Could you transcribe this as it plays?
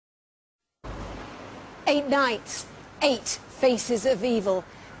8 nights, 8 faces of evil.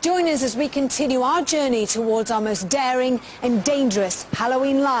 Join us as we continue our journey towards our most daring and dangerous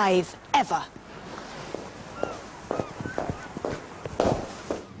Halloween live ever.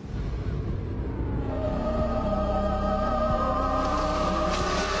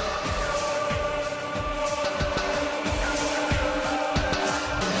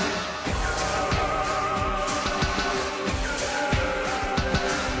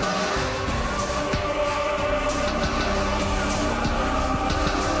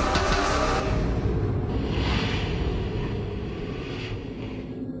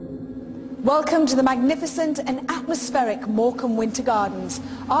 Welcome to the magnificent and atmospheric Morecambe Winter Gardens,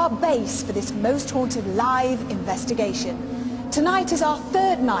 our base for this most haunted live investigation. Tonight is our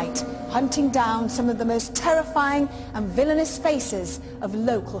 3rd night hunting down some of the most terrifying and villainous faces of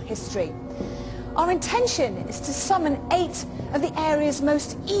local history. Our intention is to summon 8 of the area's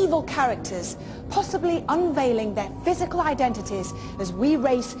most evil characters, possibly unveiling their physical identities as we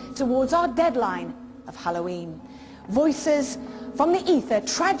race towards our deadline of Halloween. Voices from the ether,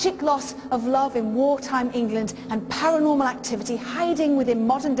 tragic loss of love in wartime England and paranormal activity hiding within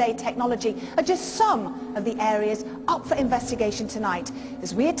modern-day technology are just some of the areas up for investigation tonight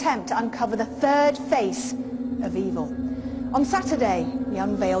as we attempt to uncover the 3rd face of evil. On Saturday, we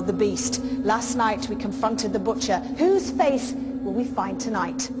unveiled the beast. Last night, we confronted the butcher. Whose face will we find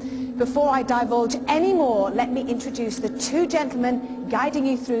tonight? Before I divulge any more, let me introduce the 2 gentlemen guiding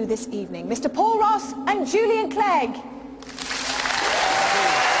you through this evening, Mr. Paul Ross and Julian Clegg.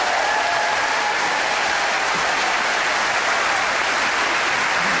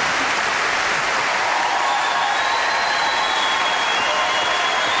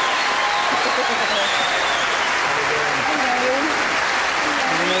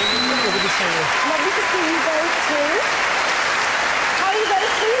 Lovely to see you both too. How are you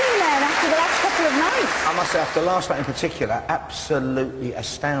both feeling then after the last couple of nights? I must say, after last night in particular, absolutely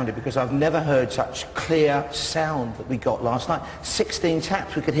astounded because I've never heard such clear sound that we got last night. 16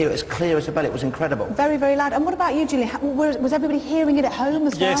 taps, we could hear it as clear as a bell. It was incredible. Very, very loud. And what about you, Julie? Was everybody hearing it at home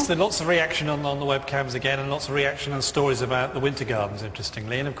as well? Yes, there are lots of reaction on the webcams again, and lots of reaction and stories about the Winter Gardens,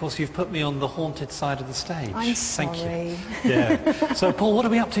 interestingly. And of course, you've put me on the haunted side of the stage. I'm sorry. Thank you. Yeah. So, Paul, what are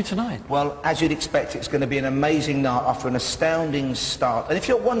we up to tonight? Well, as you'd expect, it's going to be an amazing night after an astounding start. And if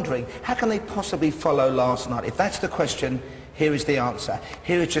you're wondering, how can they possibly follow last night? If that's the question, here is the answer.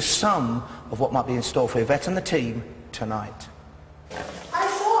 Here is just some of what might be in store for Yvette and the team tonight. I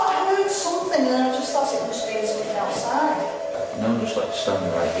thought I heard something and I just thought it must be something outside. No, just like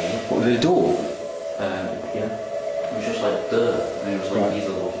standing right here. What, was it a door? Yeah. It was just like dirt, and it was like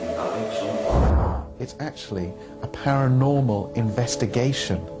either looking at it or something. It's actually a paranormal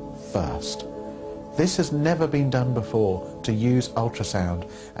investigation first. This has never been done before, to use ultrasound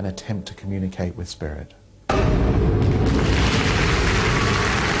and attempt to communicate with spirit. So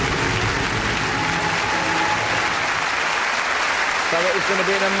it is going to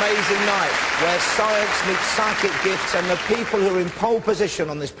be an amazing night where science meets psychic gifts, and the people who are in pole position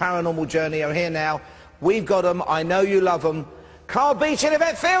on this paranormal journey are here now. We've got them. I know you love them. Carl Beach and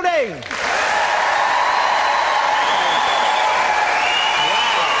Yvette Fielding.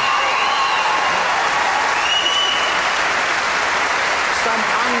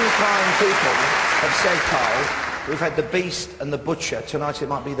 Unkind people have said, Carl, we've had the Beast and the Butcher. Tonight it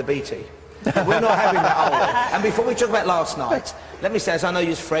might be the Beatty. We're not having that, are we? And before we talk about last night, let me say, as I know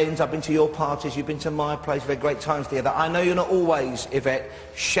you're friends, I've been to your parties, you've been to my place, we've had great times together. I know you're not always, Yvette,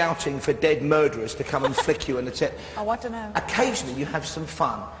 shouting for dead murderers to come and flick you in the tip. Oh, I don't know. Occasionally you have some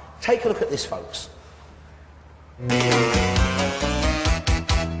fun. Take a look at this, folks.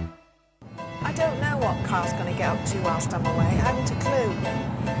 I don't know what Carl's going to get up to whilst I'm away. I haven't a clue.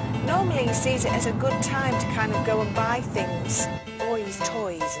 Normally he sees it as a good time to kind of go and buy things, boys'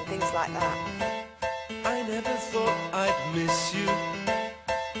 toys and things like that. I never thought I'd miss you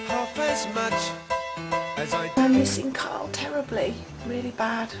half as much as I do. I'm missing Carl terribly, really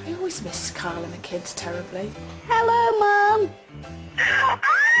bad. I always miss Carl and the kids terribly. Hello, Mum.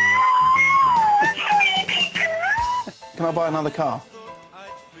 Can I buy another car?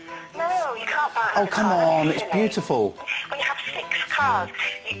 No, you can't buy Oh, come on, it's beautiful. We have 6 cars.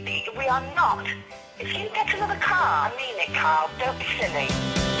 We are not. If you get another car, I mean it, Carl, don't be silly.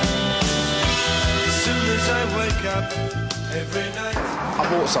 As soon as I wake up every night. I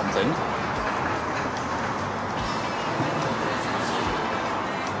bought something.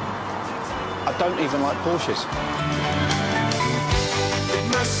 I don't even like Porsches. It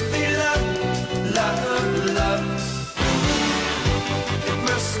must be love, love, love. It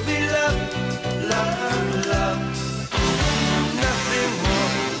must be love, love, love. Nothing more,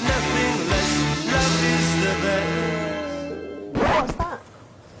 nothing less. Love is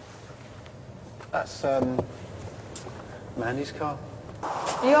That's Mandy's car.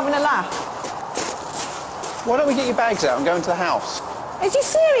 Are you having a laugh? Why don't we get your bags out and go into the house? Are you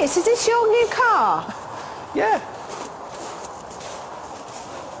serious? Is this your new car? Yeah.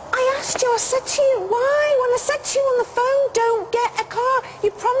 I asked you, I said to you, why? When I said to you on the phone, don't get a car. You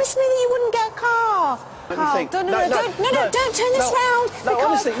promised me that you wouldn't get a car. Carl, don't turn this round. No,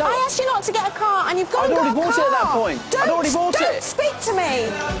 honestly, no. I asked you not to get a car and you've gone and got a car. I'd already bought it at that point. I'd already bought it. Don't speak to me.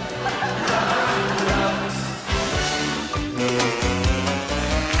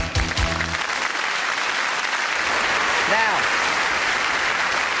 Now,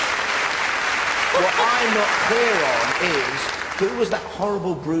 what I'm not clear on is who was that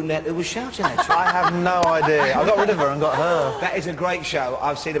horrible brunette who was shouting at you? I have no idea. I got rid of her and got her. That is a great show.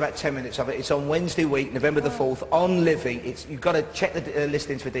 I've seen about 10 minutes of it. It's on Wednesday week, November the 4th, on Living. You've got to check the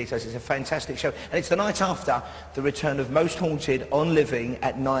listings for details. It's a fantastic show. And it's the night after the return of Most Haunted on Living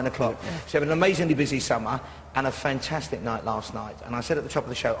at 9 o'clock. So you have an amazingly busy summer and a fantastic night last night. And I said at the top of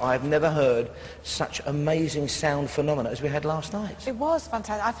the show, I have never heard such amazing sound phenomena as we had last night. It was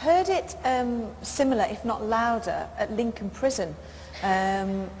fantastic. I've heard it similar, if not louder, at Lincoln Prison.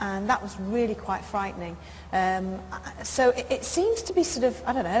 And that was really quite frightening. So it seems to be sort of,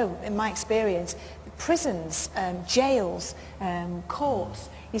 I don't know, in my experience, prisons, jails, courts,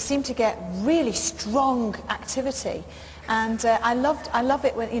 you seem to get really strong activity. And I love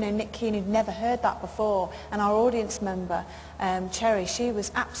it when, you know, Nick Keane, who'd never heard that before, and our audience member, Cherry, she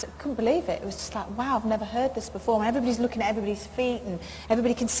was absolutely, couldn't believe it. It was just like, wow, I've never heard this before. And everybody's looking at everybody's feet, and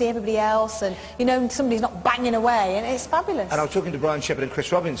everybody can see everybody else, and, you know, somebody's not banging away, and it's fabulous. And I was talking to Brian Shepherd and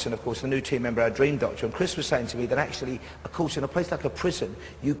Chris Robinson, of course, the new team member, our Dream Doctor, and Chris was saying to me that actually, of course, in a place like a prison,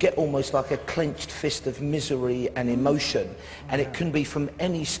 you get almost like a clenched fist of misery and emotion, and it can be from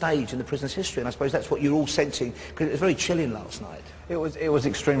any stage in the prison's history, and I suppose that's what you're all sensing, because it was very chilling last night. It was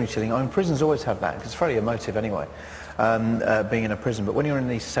extremely chilling. I mean, prisons always have that, because it's very emotive anyway, being in a prison. But when you're in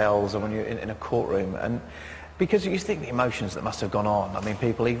these cells, or when you're in a courtroom, and because you think the emotions that must have gone on. I mean,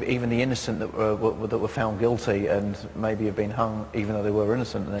 people, even the innocent that were found guilty and maybe have been hung, even though they were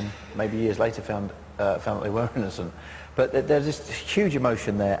innocent, and then maybe years later found that they were innocent. But there's this huge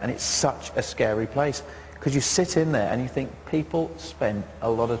emotion there, and it's such a scary place, because you sit in there and you think people spend a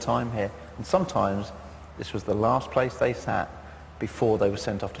lot of time here, and sometimes this was the last place they sat before they were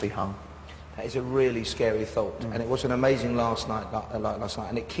sent off to be hung. That is a really scary thought, and it was an amazing last night,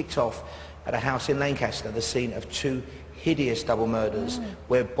 and it kicked off at a house in Lancaster, the scene of two hideous double murders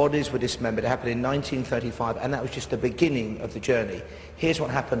where bodies were dismembered. It happened in 1935, and that was just the beginning of the journey. Here's what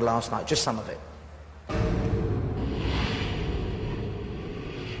happened last night, just some of it.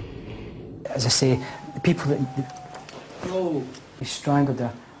 As I say, the people that he strangled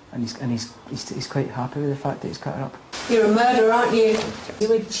her, and he's quite happy with the fact that he's cut her up. You're a murderer, aren't you?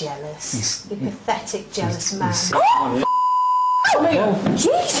 You're jealous. You're pathetic, jealous man. Oh,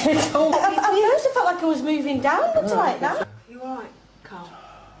 Jesus! At first I felt like I was moving downwards like that. You alright, Carl?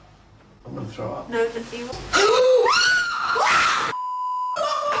 I'm going to throw up. No, you... What?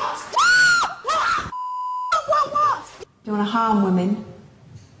 You want to harm women?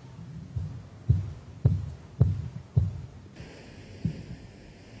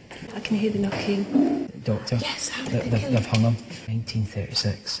 I can hear the knocking. Doctor, yes, how did they kill him? They've hung him.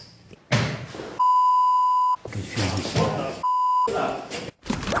 1936. Good feeling.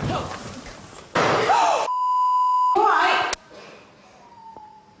 Alright.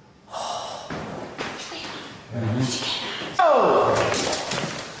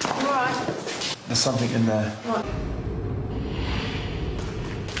 Alright. There's something in there. What?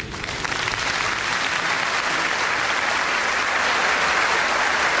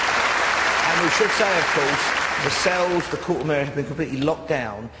 We should say, of course, the cells, the courtroom area have been completely locked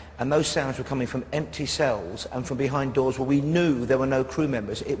down, and those sounds were coming from empty cells and from behind doors where we knew there were no crew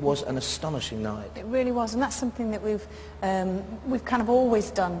members. It was an astonishing night. It really was, and that's something that we've kind of always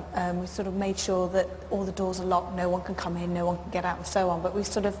done. We've sort of made sure that all the doors are locked, no one can come in, no one can get out, and so on. But we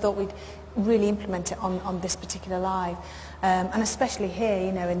sort of thought we'd really implement it on this particular live, and especially here,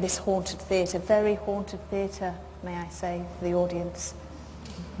 you know, in this haunted theatre, very haunted theatre, may I say, for the audience.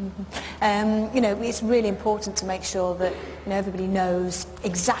 You know, it's really important to make sure that, you know, everybody knows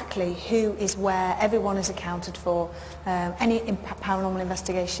exactly who is where, everyone is accounted for. Any paranormal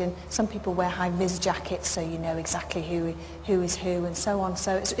investigation, some people wear high-vis jackets, so you know exactly who is who, and so on.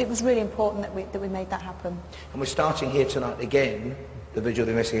 So it was really important that we made that happen. And we're starting here tonight again. The vigil of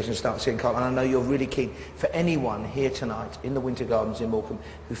the investigation starts here in Carl, and I know you're really keen for anyone here tonight in the Winter Gardens in Morecambe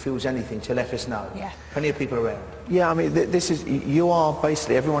who feels anything to let us know. Yeah. Plenty of people around. Yeah, I mean, this is, you are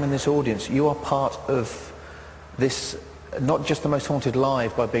basically, everyone in this audience, you are part of this not just the Most Haunted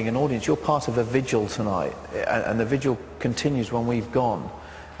live by being an audience, you're part of a vigil tonight, and the vigil continues when we've gone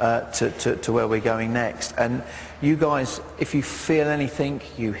to where we're going next. And you guys, if you feel anything,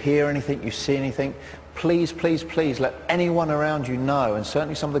 you hear anything, you see anything, please, please, please let anyone around you know, and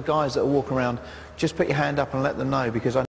certainly some of the guys that walk around, just put your hand up and let them know, because